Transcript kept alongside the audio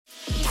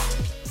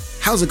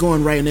How's it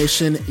going, Riot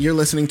Nation? You're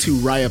listening to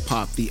Riot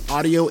Pop, the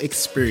audio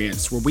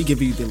experience, where we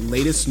give you the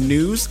latest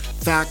news,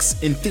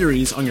 facts, and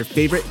theories on your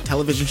favorite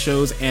television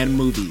shows and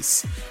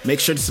movies. Make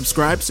sure to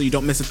subscribe so you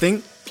don't miss a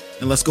thing,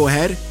 and let's go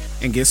ahead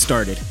and get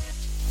started.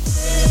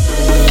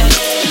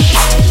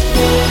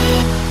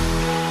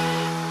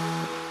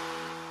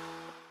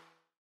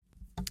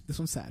 This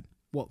one's sad.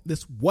 Well,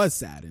 this was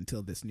sad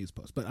until this news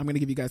post, but I'm going to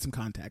give you guys some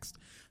context.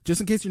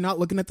 Just in case you're not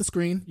looking at the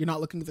screen, you're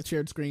not looking at the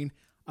shared screen,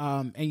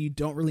 and you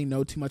don't really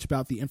know too much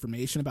about the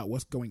information about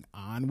what's going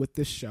on with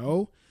this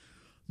show.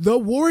 The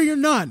Warrior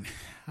Nun,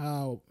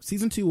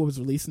 season 2 was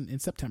released in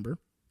September,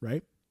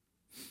 right?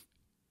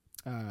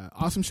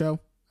 Awesome show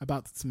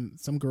about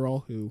some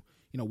girl who,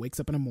 wakes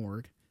up in a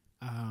morgue.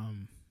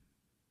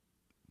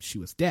 She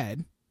was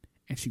dead,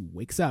 and she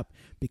wakes up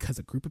because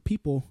a group of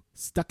people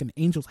stuck an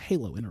angel's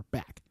halo in her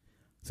back.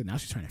 So now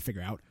she's trying to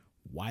figure out,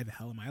 why the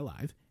hell am I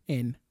alive?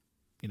 And,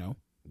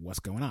 what's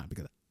going on?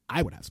 Because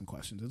I would have some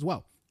questions as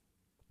well.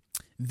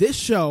 This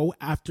show,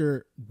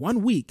 after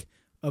 1 week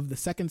of the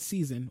second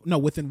season,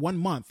 within 1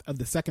 month of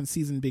the second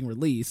season being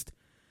released,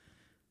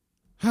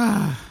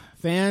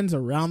 fans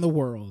around the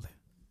world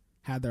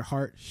had their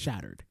heart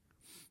shattered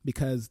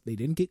because they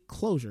didn't get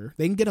closure.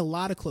 They didn't get a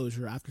lot of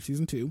closure after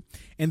season 2,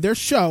 and their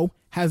show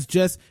has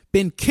just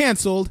been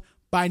canceled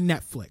by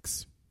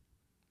Netflix.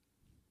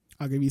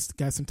 I'll give you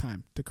guys some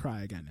time to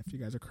cry again if you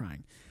guys are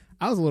crying.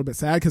 I was a little bit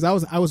sad because I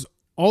was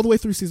all the way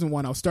through season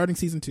 1. I was starting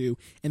season 2,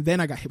 and then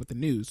I got hit with the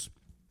news.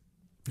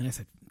 And I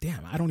said,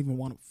 damn, I don't even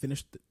want to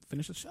finish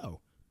the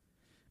show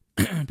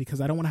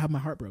because I don't want to have my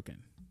heart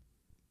broken.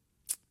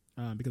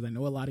 Because I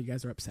know a lot of you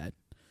guys are upset.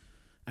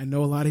 I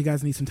know a lot of you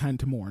guys need some time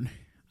to mourn.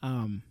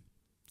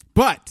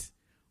 But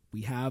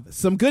we have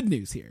some good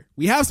news here.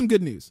 We have some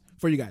good news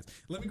for you guys.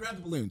 Let me grab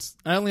the balloons.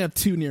 I only have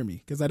 2 near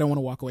me because I don't want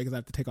to walk away because I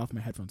have to take off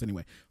my headphones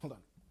anyway. Hold on.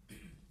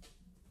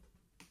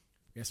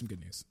 We have some good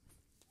news.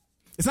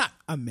 It's not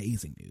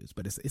amazing news,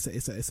 but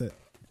it's a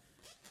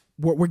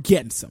we're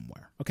getting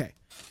somewhere. Okay.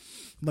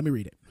 Let me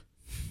read it.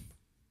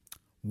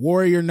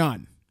 Warrior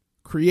Nun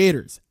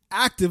creators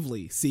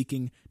actively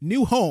seeking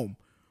new home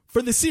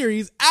for the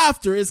series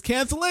after its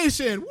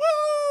cancellation.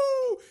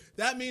 Woo!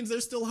 That means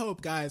there's still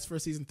hope, guys, for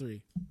season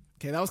 3.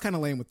 Okay, that was kind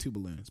of lame with 2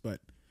 balloons,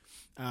 but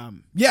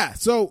yeah.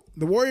 So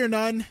the Warrior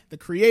Nun, the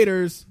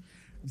creators,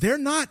 they're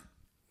not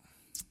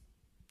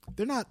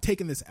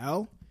taking this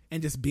L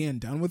and just being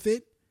done with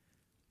it.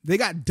 They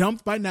got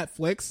dumped by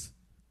Netflix,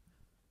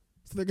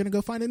 so they're gonna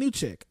go find a new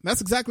chick.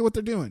 That's exactly what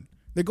they're doing.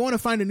 They're going to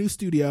find a new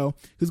studio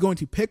who's going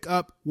to pick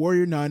up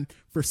Warrior Nun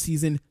for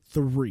season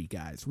 3,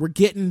 guys. We're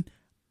getting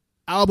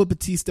Alba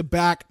Batista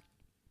back.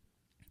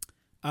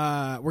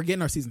 We're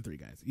getting our season 3,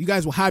 guys. You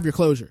guys will have your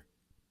closure.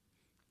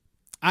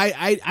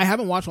 I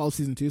haven't watched all of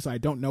season 2, so I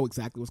don't know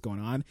exactly what's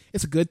going on.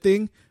 It's a good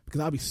thing because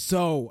I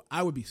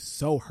would be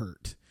so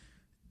hurt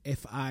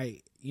if I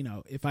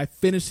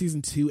finished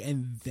season 2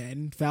 and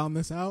then found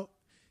this out.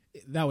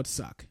 That would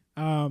suck.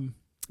 But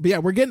yeah,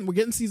 we're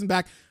getting season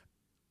back.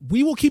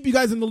 We will keep you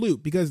guys in the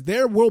loop because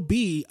there will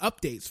be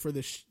updates for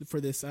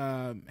this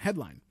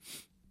headline.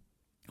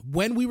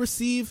 When we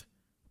receive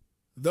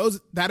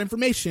that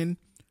information,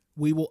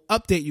 we will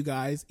update you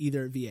guys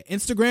either via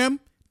Instagram,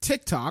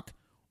 TikTok,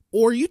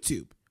 or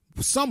YouTube,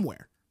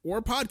 somewhere,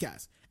 or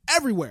podcast,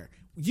 everywhere.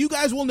 You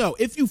guys will know.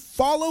 If you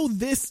follow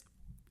this,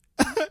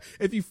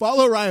 if you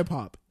follow Riot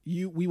Pop,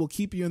 we will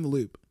keep you in the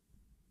loop.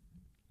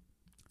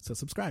 So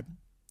subscribe.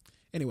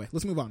 Anyway,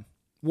 let's move on.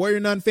 Warrior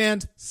Nun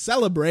fans,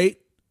 celebrate.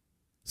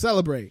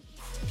 Celebrate.